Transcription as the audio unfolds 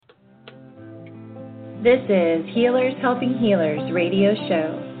This is Healers Helping Healers radio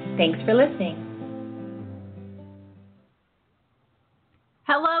show. Thanks for listening.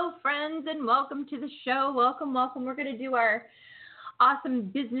 Hello, friends, and welcome to the show. Welcome. We're going to do our awesome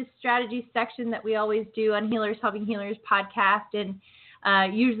business strategy section that we always do on Healers Helping Healers podcast,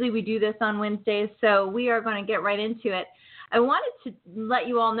 and usually we do this on Wednesdays, so we are going to get right into it. I wanted to let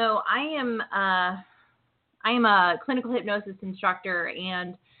you all know I am a clinical hypnosis instructor,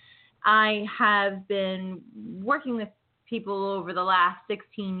 and I have been working with people over the last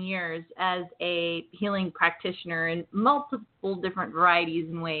 16 years as a healing practitioner in multiple different varieties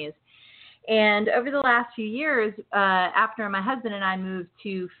and ways. And over the last few years, after my husband and I moved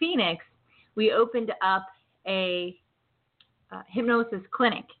to Phoenix, we opened up a hypnosis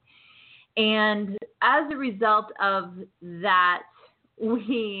clinic. And as a result of that,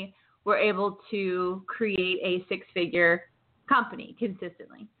 we were able to create a six-figure company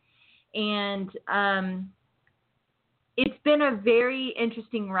consistently. And it's been a very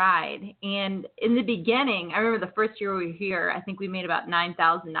interesting ride. And in the beginning, I remember the first year we were here, I think we made about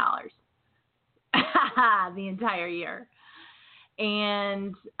 $9,000 the entire year.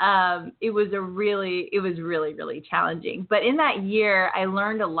 And it was really, really challenging. But in that year, I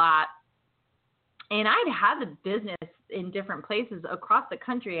learned a lot. And I'd had the business in different places across the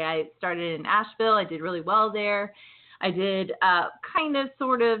country. I started in Asheville. I did really well there. I did kind of,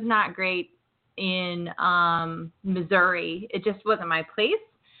 sort of, not great in Missouri. It just wasn't my place.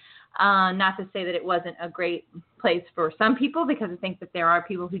 Not to say that it wasn't a great place for some people, because I think that there are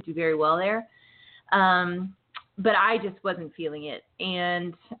people who do very well there. But I just wasn't feeling it.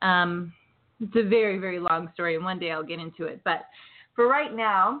 And it's a very, very long story, and one day I'll get into it. But for right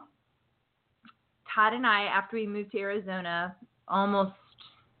now, Todd and I, after we moved to Arizona almost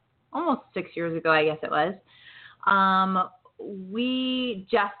 6 years ago, I guess it was, we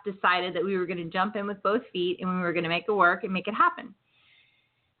just decided that we were going to jump in with both feet, and we were going to make it work and make it happen.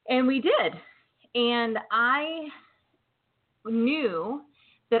 And we did. And I knew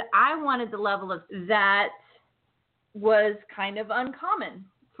that I wanted the level of that was kind of uncommon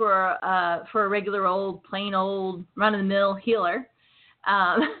for a regular old, plain old, run-of-the-mill healer.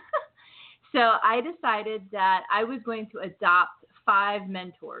 So I decided that I was going to adopt 5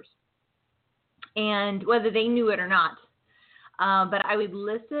 mentors, and whether they knew it or not. But I would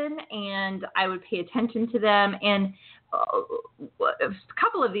listen, and I would pay attention to them. And a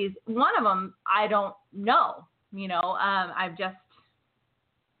couple of these, one of them, I don't know. I've just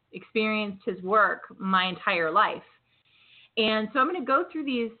experienced his work my entire life. And so I'm going to go through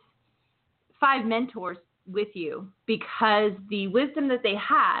these 5 mentors with you, because the wisdom that they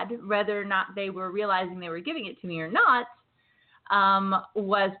had, whether or not they were realizing they were giving it to me or not,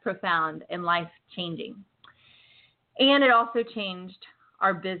 was profound and life-changing. And it also changed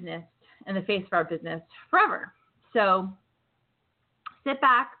our business and the face of our business forever. So sit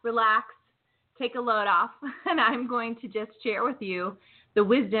back, relax, take a load off, and I'm going to just share with you the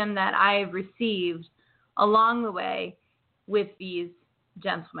wisdom that I've received along the way with these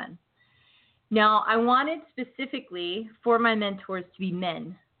gentlemen. Now, I wanted specifically for my mentors to be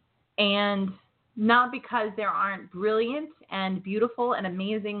men, and not because there aren't brilliant and beautiful and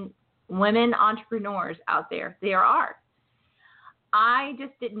amazing women entrepreneurs out there. There are. I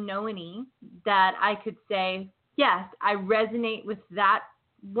just didn't know any that I could say, yes, I resonate with that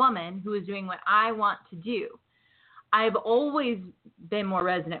woman who is doing what I want to do. I've always been more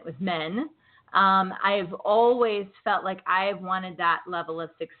resonant with men. I've always felt like I've wanted that level of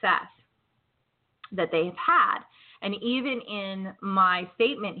success that they have had. And even in my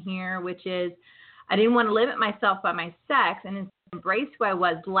statement here, which is, I didn't want to limit myself by my sex and embrace who I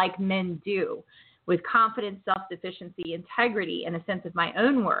was like men do, with confidence, self-sufficiency, integrity, and a sense of my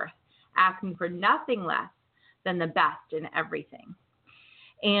own worth, asking for nothing less than the best in everything.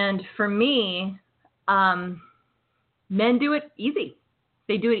 And for me, men do it easy.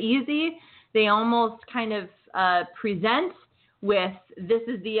 They do it easy. They almost kind of present with, this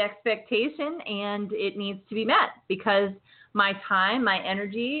is the expectation and it needs to be met, because my time, my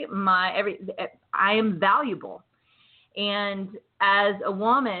energy, I am valuable. And as a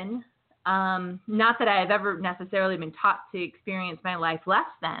woman, not that I have ever necessarily been taught to experience my life less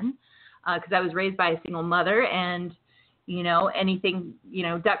than, because I was raised by a single mother, and, anything,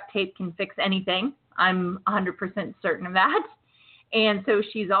 duct tape can fix anything. I'm 100% certain of that. And so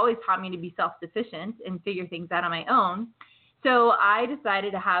she's always taught me to be self-sufficient and figure things out on my own. So I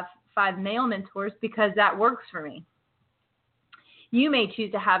decided to have 5 male mentors because that works for me. You may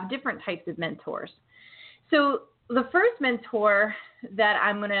choose to have different types of mentors. So the first mentor that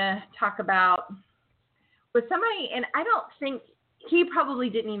I'm going to talk about was somebody, and I don't think he probably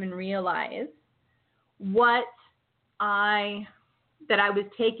didn't even realize that I was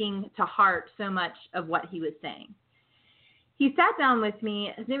taking to heart so much of what he was saying. He sat down with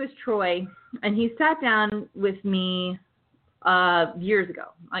me. His name was Troy, and he sat down with me years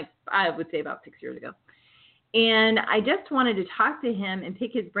ago, like I would say about 6 years ago. And I just wanted to talk to him and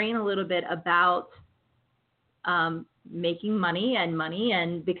pick his brain a little bit about making money,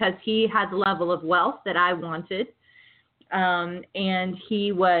 and because he had the level of wealth that I wanted. And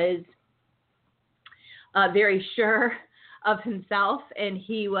he was very sure of himself, and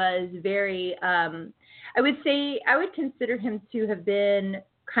he was very, I would consider him to have been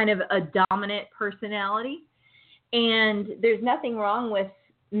kind of a dominant personality. And there's nothing wrong with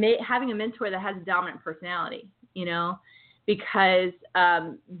having a mentor that has a dominant personality, because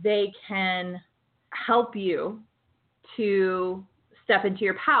they can help you to step into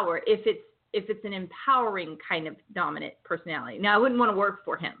your power if it's an empowering kind of dominant personality. Now, I wouldn't want to work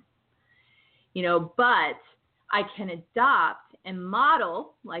for him, but I can adopt and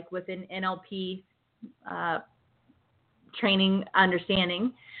model, like with an NLP training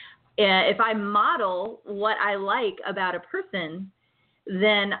understanding. If I model what I like about a person,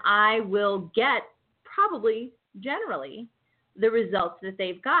 then I will get probably generally the results that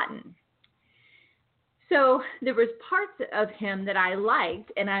they've gotten. So there was parts of him that I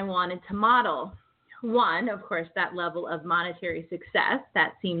liked and I wanted to model. One, of course, that level of monetary success,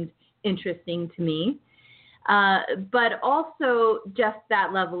 that seemed interesting to me. But also just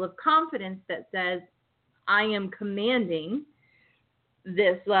that level of confidence that says, I am commanding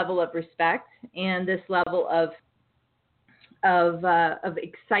this level of respect and this level of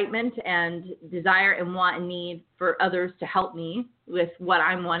excitement and desire and want and need for others to help me with what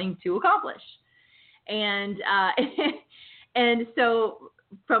I'm wanting to accomplish. And and so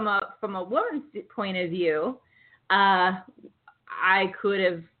from a woman's point of view, I could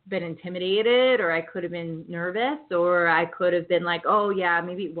have been intimidated, or I could have been nervous, or I could have been like, oh yeah,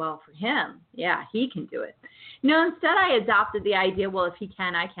 maybe, well, for him, yeah, he can do it. No, instead I adopted the idea, well, if he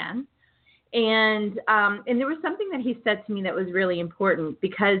can, I can. And there was something that he said to me that was really important,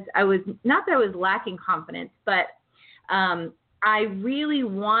 because I was, not that I was lacking confidence, but I really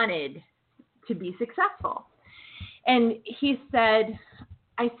wanted to be successful. And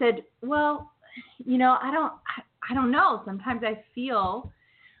I said, well, I don't know. Sometimes I feel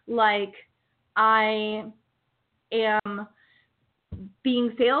like I am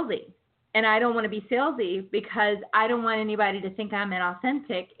being salesy, and I don't want to be salesy because I don't want anybody to think I'm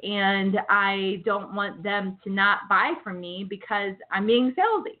inauthentic, and I don't want them to not buy from me because I'm being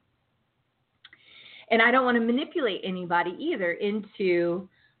salesy. And I don't want to manipulate anybody either into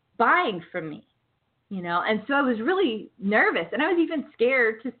buying from me, And so I was really nervous, and I was even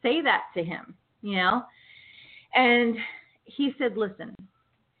scared to say that to him, And he said, listen,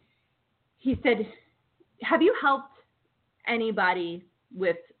 he said, have you helped anybody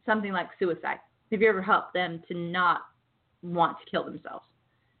with something like suicide? Have you ever helped them to not want to kill themselves?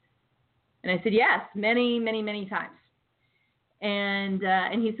 And I said, yes, many, many, many times. And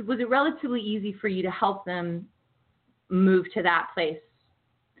he said, was it relatively easy for you to help them move to that place?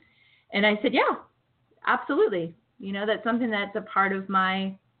 And I said, yeah, absolutely. That's something that's a part of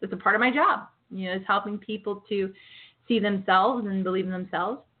my job, is helping people to see themselves and believe in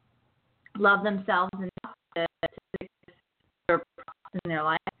themselves, love themselves enough to fix their problems in their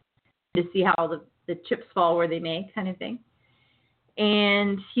life, to see how the chips fall where they may, kind of thing.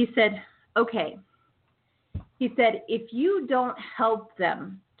 And he said, okay. He said, if you don't help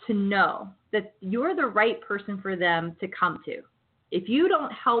them to know that you're the right person for them to come to, if you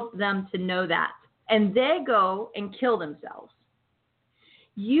don't help them to know that, and they go and kill themselves,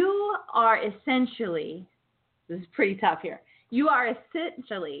 you are essentially, this is pretty tough here, you are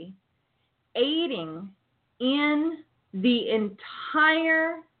essentially aiding in the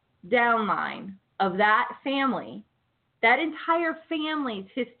entire downline of that family. That entire family's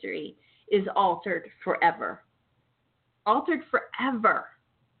history is altered forever. Altered forever.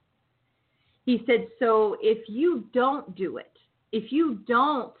 He said, so if you don't do it, if you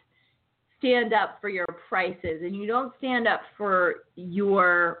don't stand up for your prices and you don't stand up for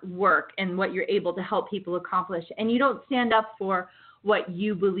your work and what you're able to help people accomplish, and you don't stand up for what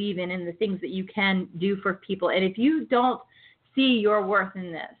you believe in and the things that you can do for people, and if you don't see your worth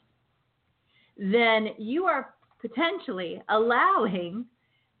in this, then you are potentially allowing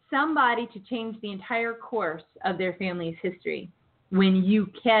somebody to change the entire course of their family's history when you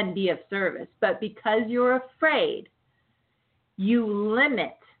can be of service. But because you're afraid, you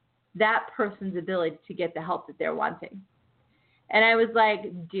limit that person's ability to get the help that they're wanting. And I was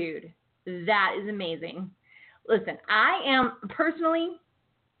like, dude, that is amazing. Listen, I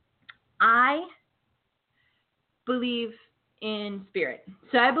believe in spirit.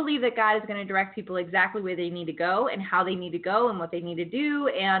 So I believe that God is going to direct people exactly where they need to go and how they need to go and what they need to do.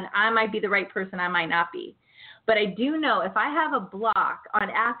 And I might be the right person, I might not be. But I do know if I have a block on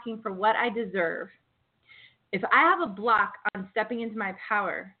asking for what I deserve, if I have a block on stepping into my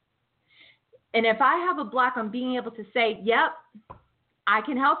power, and if I have a block on being able to say, yep, I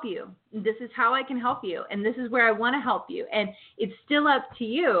can help you. This is how I can help you. And this is where I want to help you. And it's still up to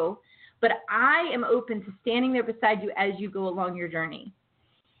you, but I am open to standing there beside you as you go along your journey.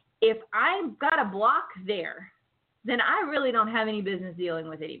 If I've got a block there, then I really don't have any business dealing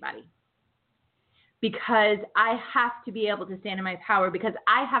with anybody, because I have to be able to stand in my power, because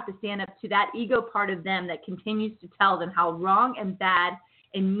I have to stand up to that ego part of them that continues to tell them how wrong and bad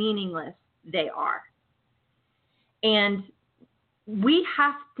and meaningless they are. And we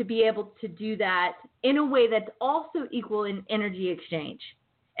have to be able to do that in a way that's also equal in energy exchange.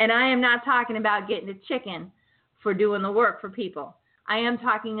 And I am not talking about getting a chicken for doing the work for people. I am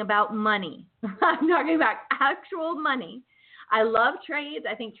talking about money. I'm talking about actual money. I love trades.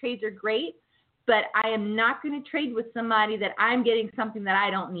 I think trades are great, but I am not going to trade with somebody that I'm getting something that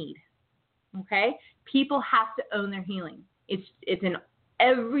I don't need. Okay? People have to own their healing. It's in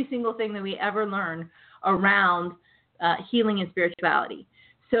every single thing that we ever learn around healing and spirituality.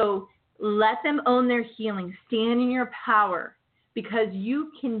 So let them own their healing. Stand in your power, because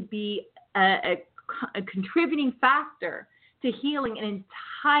you can be a contributing factor to healing an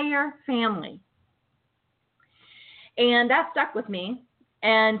entire family. And that stuck with me.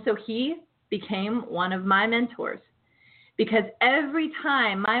 And so he became one of my mentors, because every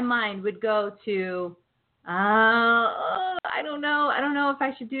time my mind would go to, I don't know if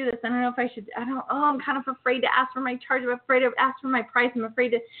I should do this. I'm kind of afraid to ask for my charge. I'm afraid to ask for my price. I'm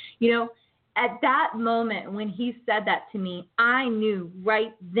afraid to, at that moment when he said that to me, I knew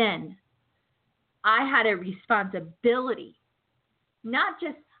right then I had a responsibility. Not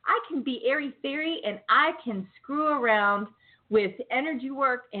just, I can be airy-fairy and I can screw around with energy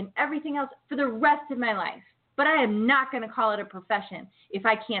work and everything else for the rest of my life. But I am not going to call it a profession if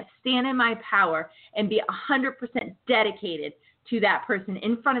I can't stand in my power and be 100% dedicated to that person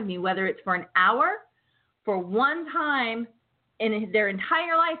in front of me, whether it's for an hour, for one time in their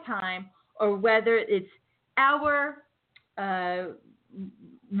entire lifetime, or whether it's hour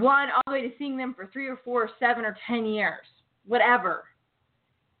one all the way to seeing them for 3 or 4 or 7 or 10 years, whatever.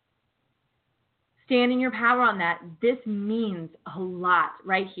 Stand in your power on that. This means a lot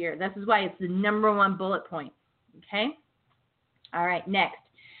right here. This is why it's the number 1 bullet point. Okay? All right, next.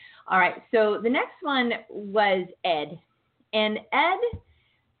 All right, so the next one was Ed. And Ed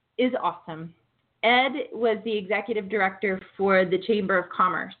is awesome. Ed was the executive director for the Chamber of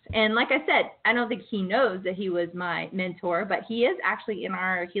Commerce. And like I said, I don't think he knows that he was my mentor, but he is actually in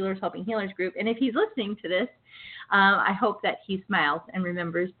our Healers Helping Healers group. And if he's listening to this, I hope that he smiles and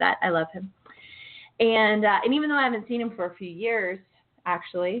remembers that I love him. And even though I haven't seen him for a few years,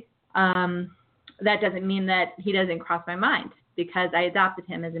 actually, that doesn't mean that he doesn't cross my mind, because I adopted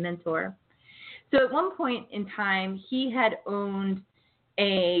him as a mentor. So at one point in time, he had owned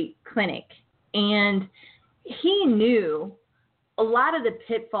a clinic, and he knew a lot of the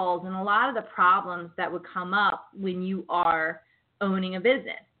pitfalls and a lot of the problems that would come up when you are owning a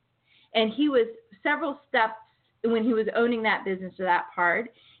business. And he was several steps, when he was owning that business or that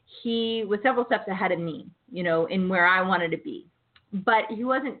part, he was several steps ahead of me, in where I wanted to be. But he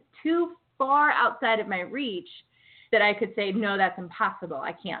wasn't too far outside of my reach that I could say, no, that's impossible.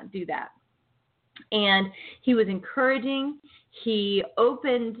 I can't do that. And he was encouraging. He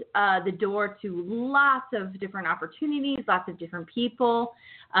opened the door to lots of different opportunities, lots of different people.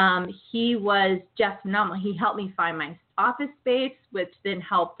 He was just phenomenal. He helped me find my office space, which then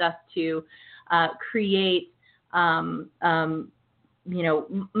helped us to create a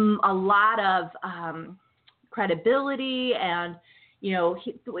lot of credibility, and he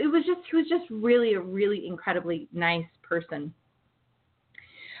was just really a really incredibly nice person.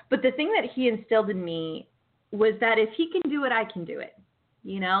 But the thing that he instilled in me was that if he can do it, I can do it,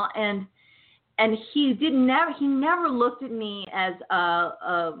 and he never looked at me as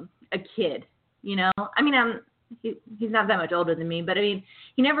a kid, I mean, he's not that much older than me, but I mean,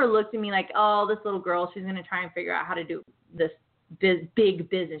 he never looked at me like, oh, this little girl, she's going to try and figure out how to do this big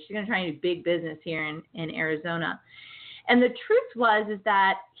business. She's going to try and do big business here in Arizona. And the truth is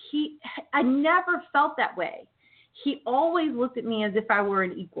that I never felt that way. He always looked at me as if I were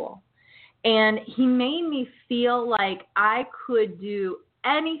an equal. And he made me feel like I could do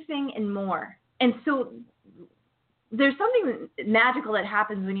anything and more. And so there's something magical that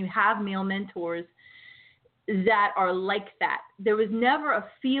happens when you have male mentors that are like that. There was never a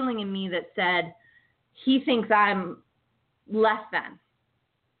feeling in me that said, he thinks I'm less than,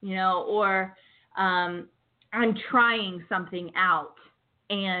 or I'm trying something out,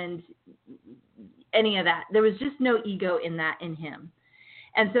 and any of that. There was just no ego in him.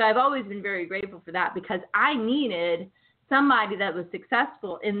 And so I've always been very grateful for that, because I needed somebody that was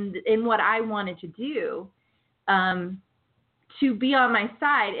successful in what I wanted to do, to be on my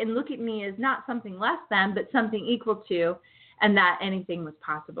side and look at me as not something less than, but something equal to, and that anything was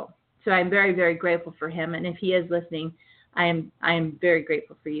possible. So I'm very, very grateful for him. And if he is listening, I am very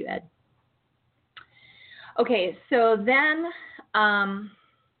grateful for you, Ed. Okay, so then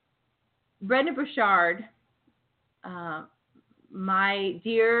Brenda Burchard, my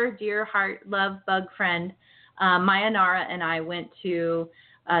dear, dear heart, love bug friend, Maya Nara and I went to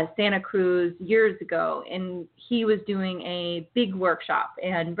Santa Cruz years ago, and he was doing a big workshop.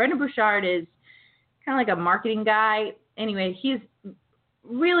 And Brenda Burchard is kind of like a marketing guy. Anyway, he's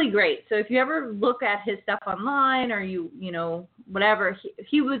really great. So if you ever look at his stuff online, or whatever,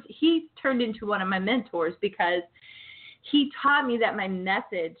 he turned into one of my mentors, because he taught me that my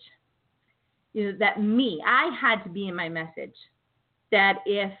message, I had to be in my message. That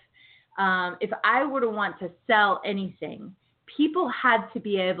if I were to want to sell anything, people had to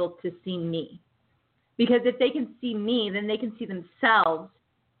be able to see me. Because if they can see me, then they can see themselves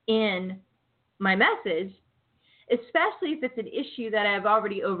in my message, especially if it's an issue that I've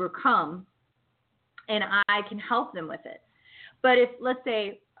already overcome and I can help them with it. But if, let's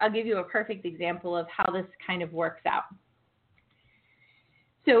say, I'll give you a perfect example of how this kind of works out.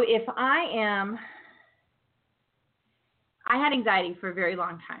 So if I had anxiety for a very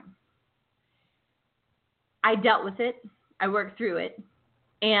long time. I dealt with it. I worked through it.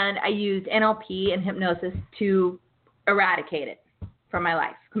 And I used NLP and hypnosis to eradicate it from my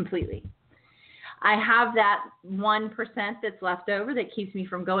life completely. I have that 1% that's left over that keeps me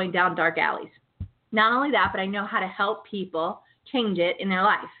from going down dark alleys. Not only that, but I know how to help people change it in their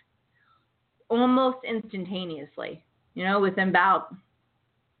life almost instantaneously, within about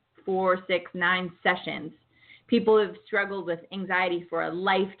 4, 6, 9 sessions. People who have struggled with anxiety for a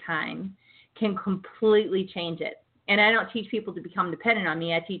lifetime can completely change it. And I don't teach people to become dependent on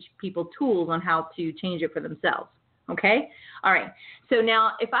me. I teach people tools on how to change it for themselves. Okay? All right. So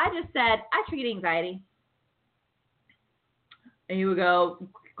now if I just said, I treat anxiety, and you would go,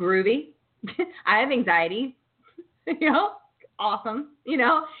 groovy. I have anxiety. Awesome.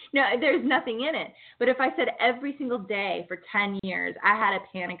 No, there's nothing in it. But if I said every single day for 10 years, I had a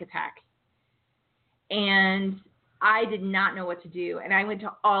panic attack, and I did not know what to do. And I went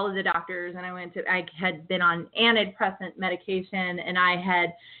to all of the doctors, and I had been on antidepressant medication, and I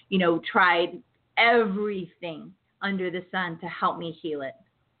had, tried everything under the sun to help me heal it.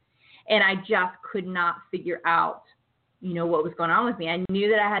 And I just could not figure out, what was going on with me. I knew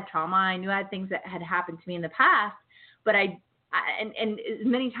that I had trauma. I knew I had things that had happened to me in the past, but and as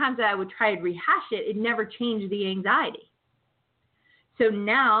many times that I would try to rehash it, it never changed the anxiety. So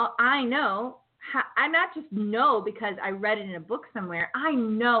now I know, I not just know because I read it in a book somewhere, I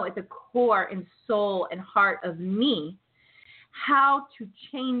know at the core and soul and heart of me how to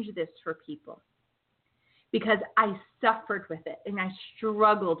change this for people. Because I suffered with it and I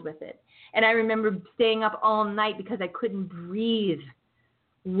struggled with it. And I remember staying up all night because I couldn't breathe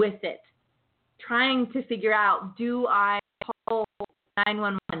with it, trying to figure out, do I call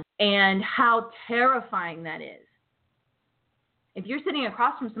 911? And how terrifying that is. If you're sitting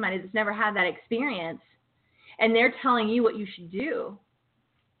across from somebody that's never had that experience and they're telling you what you should do,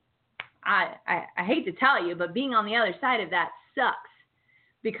 I hate to tell you, but being on the other side of that sucks.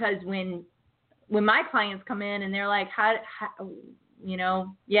 Because when my clients come in and they're like,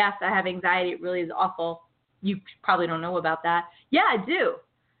 yes, I have anxiety. It really is awful. You probably don't know about that. Yeah, I do.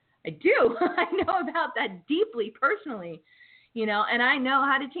 I know about that deeply, personally, and I know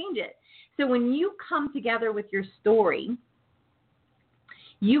how to change it. So when you come together with your story,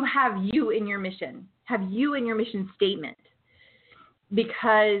 you have you in your mission, statement,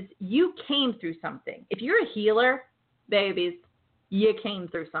 because you came through something. If you're a healer, babies, you came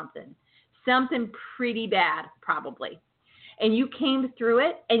through something pretty bad, probably. And you came through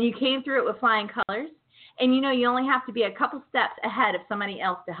it, and you came through it with flying colors. And you only have to be a couple steps ahead of somebody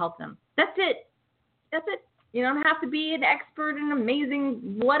else to help them. That's it. You don't have to be an expert and amazing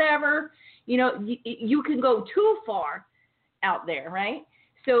whatever. You can go too far out there, right?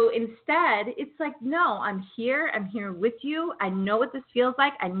 So instead, it's like, no, I'm here with you. I know what this feels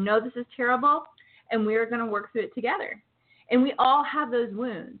like. I know this is terrible, and we're going to work through it together. And we all have those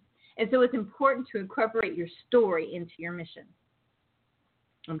wounds. And so it's important to incorporate your story into your mission.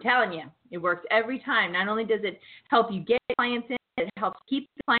 I'm telling you, it works every time. Not only does it help you get clients in, it helps keep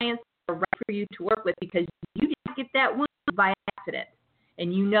the clients are right for you to work with because you didn't get that wound by accident,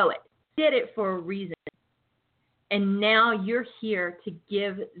 and you know it. You did it for a reason. And now you're here to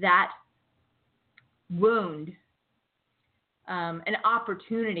give that wound an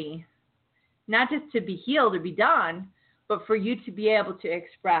opportunity, not just to be healed or be done, but for you to be able to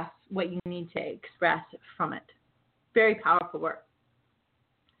express what you need to express from it. Very powerful work.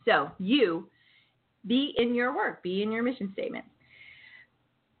 So you be in your work, be in your mission statement.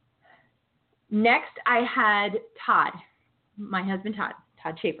 Next, I had Todd, my husband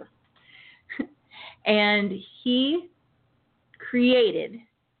Todd Schaefer. And he created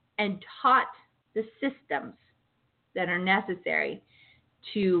and taught the systems that are necessary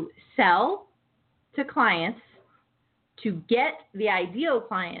to sell to clients, to get the ideal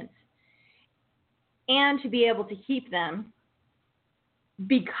clients, and to be able to keep them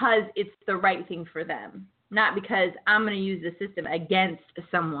because it's the right thing for them, not because I'm going to use the system against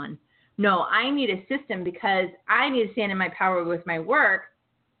someone. No, I need a system because I need to stand in my power with my work.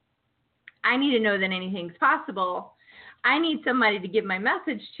 I need to know that anything's possible. I need somebody to give my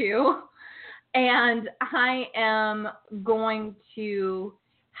message to, and I am going to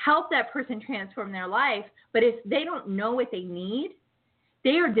help that person transform their life. But if they don't know what they need,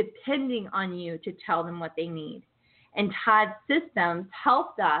 they are depending on you to tell them what they need. And Todd's systems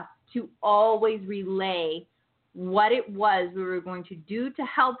helped us to always relay what it was we were going to do to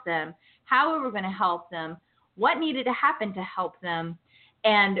help them, how we were going to help them, what needed to happen to help them,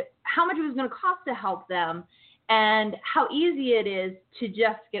 and how much it was going to cost to help them, and how easy it is to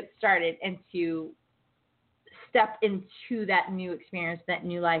just get started and to step into that new experience, that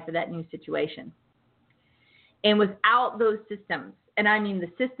new life, or that new situation. And without those systems, and I mean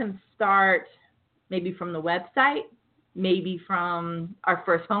the systems start maybe from the website, maybe from our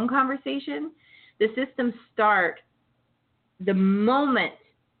first phone conversation, the systems start the moment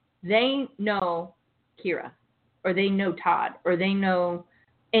they know Kira, or they know Todd, or they know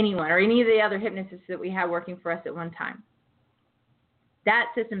anyone, or any of the other hypnotists that we have working for us at one time. That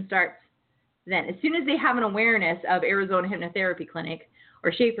system starts then. As soon as they have an awareness of Arizona Hypnotherapy Clinic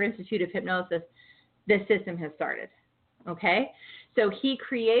or Schaefer Institute of Hypnosis, this system has started. Okay? So he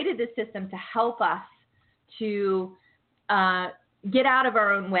created this system to help us to get out of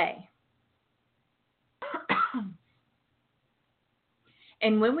our own way.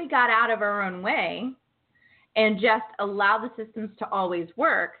 And when we got out of our own way and just allow the systems to always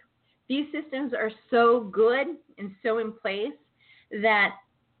work, these systems are so good and so in place that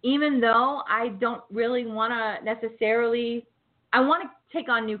even though I don't really want to necessarily, I want to take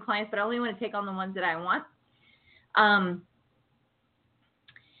on new clients, but I only want to take on the ones that I want,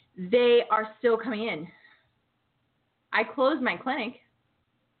 they are still coming in. I closed my clinic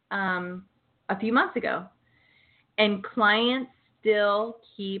a few months ago, and clients still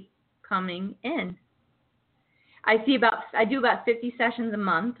keep coming in. I do about 50 sessions a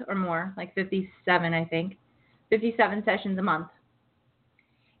month or more, like 57, I think, 57 sessions a month.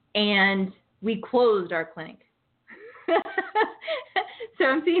 And we closed our clinic. So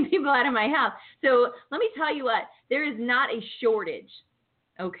I'm seeing people out of my house. So let me tell you what, there is not a shortage,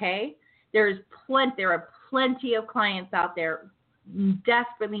 okay? There are plenty of clients out there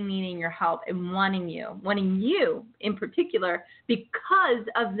desperately needing your help and wanting you in particular, because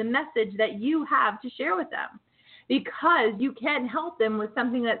of the message that you have to share with them, because you can help them with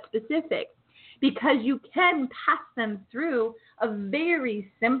something that's specific, because you can pass them through a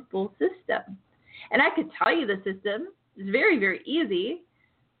very simple system. And I could tell you the system is very, very easy.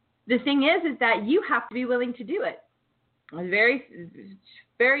 The thing is that you have to be willing to do it. It's very,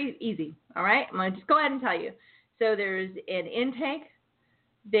 very easy. All right? I'm going to just go ahead and tell you. So there's an intake.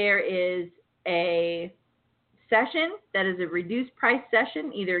 There is a session that is a reduced price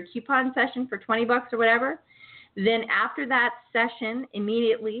session, either a coupon session for $20 or whatever. Then after that session,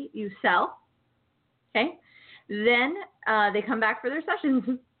 immediately you sell. Okay? Then they come back for their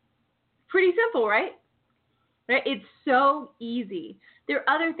sessions. Pretty simple, right? Right? It's so easy. There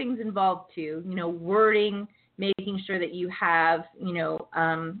are other things involved too, wording, making sure that you have,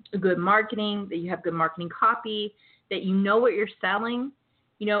 good marketing, that you have good marketing copy, that you know what you're selling.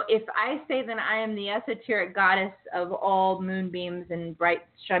 If I say that I am the esoteric goddess of all moonbeams and bright,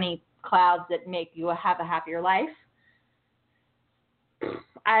 shiny clouds that make you have a happier life,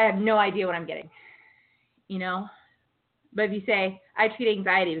 I have no idea what I'm getting, But if you say, I treat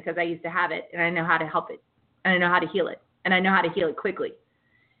anxiety because I used to have it, and I know how to help it, and I know how to heal it, and I know how to heal it quickly,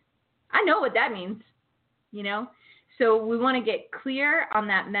 I know what that means. So we want to get clear on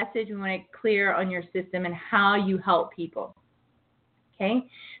that message. We want to get clear on your system and how you help people. Okay.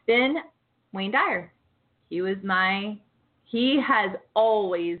 Then Wayne Dyer, he was He has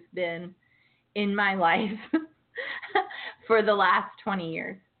always been in my life for the last 20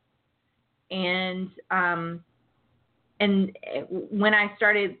 years. And when I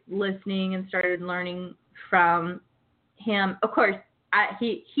started listening and started learning from him, of course,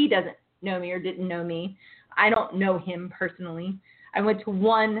 he doesn't know me or didn't know me. I don't know him personally. I went to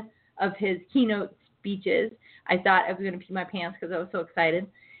one of his keynote speeches. I thought I was going to pee my pants because I was so excited.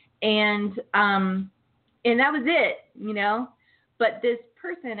 And that was it, you know. But this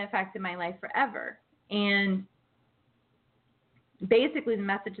person affected my life forever. And basically the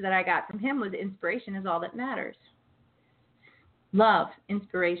message that I got from him was inspiration is all that matters. Love,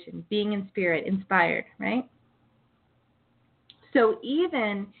 inspiration, being in spirit, inspired, right? So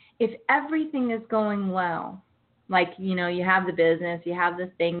even if everything is going well, like, you know, you have the business, you have this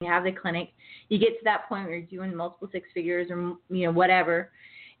thing, you have the clinic, you get to that point where you're doing multiple six figures or, you know, whatever,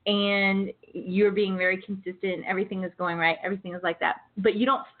 and you're being very consistent, everything is going right, everything is like that, but you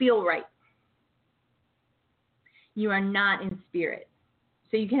don't feel right. You are not in spirit.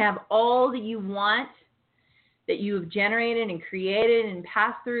 So you can have all that you want, that you have generated and created and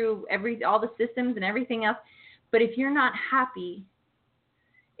passed through all the systems and everything else, but if you're not happy,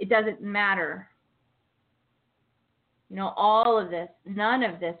 it doesn't matter. You know, all of this, none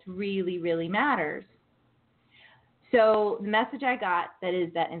of this really, really matters. So the message I got that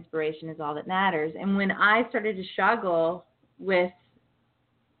is that inspiration is all that matters. And when I started to struggle with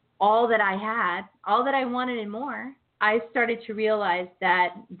all that I had, all that I wanted and more, I started to realize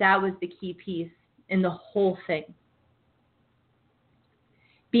that that was the key piece in the whole thing.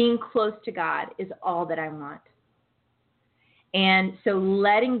 Being close to God is all that I want. And so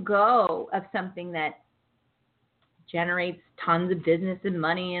letting go of something that generates tons of business and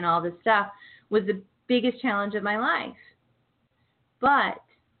money and all this stuff was the biggest challenge of my life. But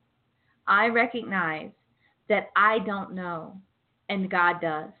I recognize that I don't know, and God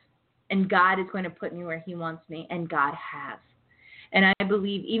does. And God is going to put me where he wants me, and God has. And I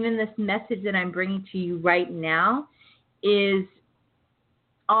believe even this message that I'm bringing to you right now is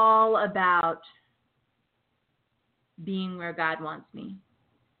all about being where God wants me.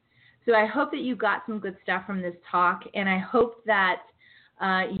 So I hope that you got some good stuff from this talk, and I hope that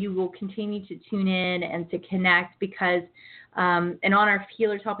you will continue to tune in and to connect because, and on our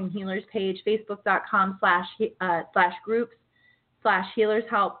Healers Helping Healers page,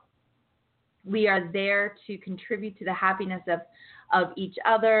 facebook.com/groups/healershelp, we are there to contribute to the happiness of each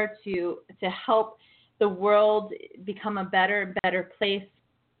other, to help the world become a better place,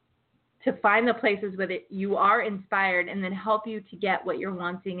 to find the places where you are inspired and then help you to get what you're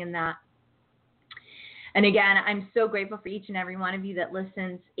wanting in that. And again, I'm so grateful for each and every one of you that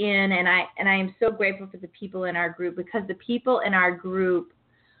listens in, and I am so grateful for the people in our group, because the people in our group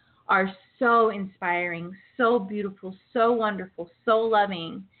are so inspiring, so beautiful, so wonderful, so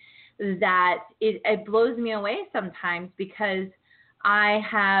loving, that it blows me away sometimes, because I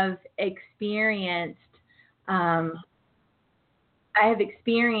have experienced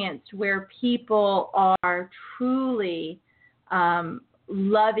where people are truly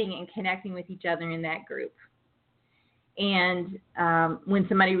loving and connecting with each other in that group. And when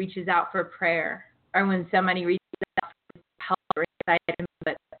somebody reaches out for a prayer, or when somebody reaches out for help or insight,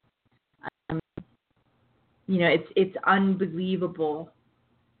 but you know, it's unbelievable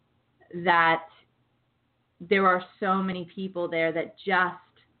that there are so many people there that just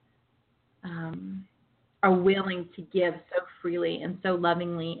are willing to give so freely and so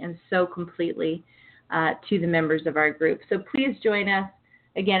lovingly and so completely to the members of our group. So please join us.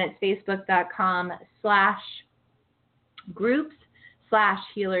 Again, it's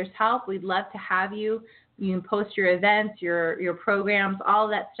facebook.com/groups/healershelp. We'd love to have you. You can post your events, your programs, all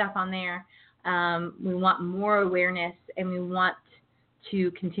of that stuff on there. We want more awareness, and we want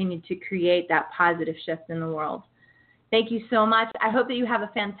to continue to create that positive shift in the world. Thank you so much. I hope that you have a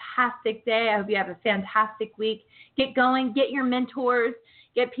fantastic day. I hope you have a fantastic week. Get going. Get your mentors.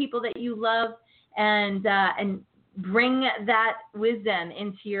 Get people that you love, and bring that wisdom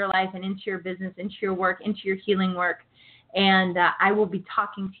into your life and into your business, into your work, into your healing work. And I will be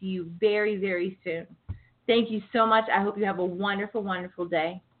talking to you very, very soon. Thank you so much. I hope you have a wonderful, wonderful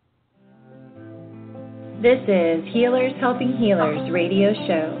day. This is Healers Helping Healers radio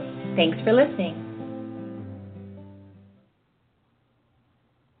show. Thanks for listening.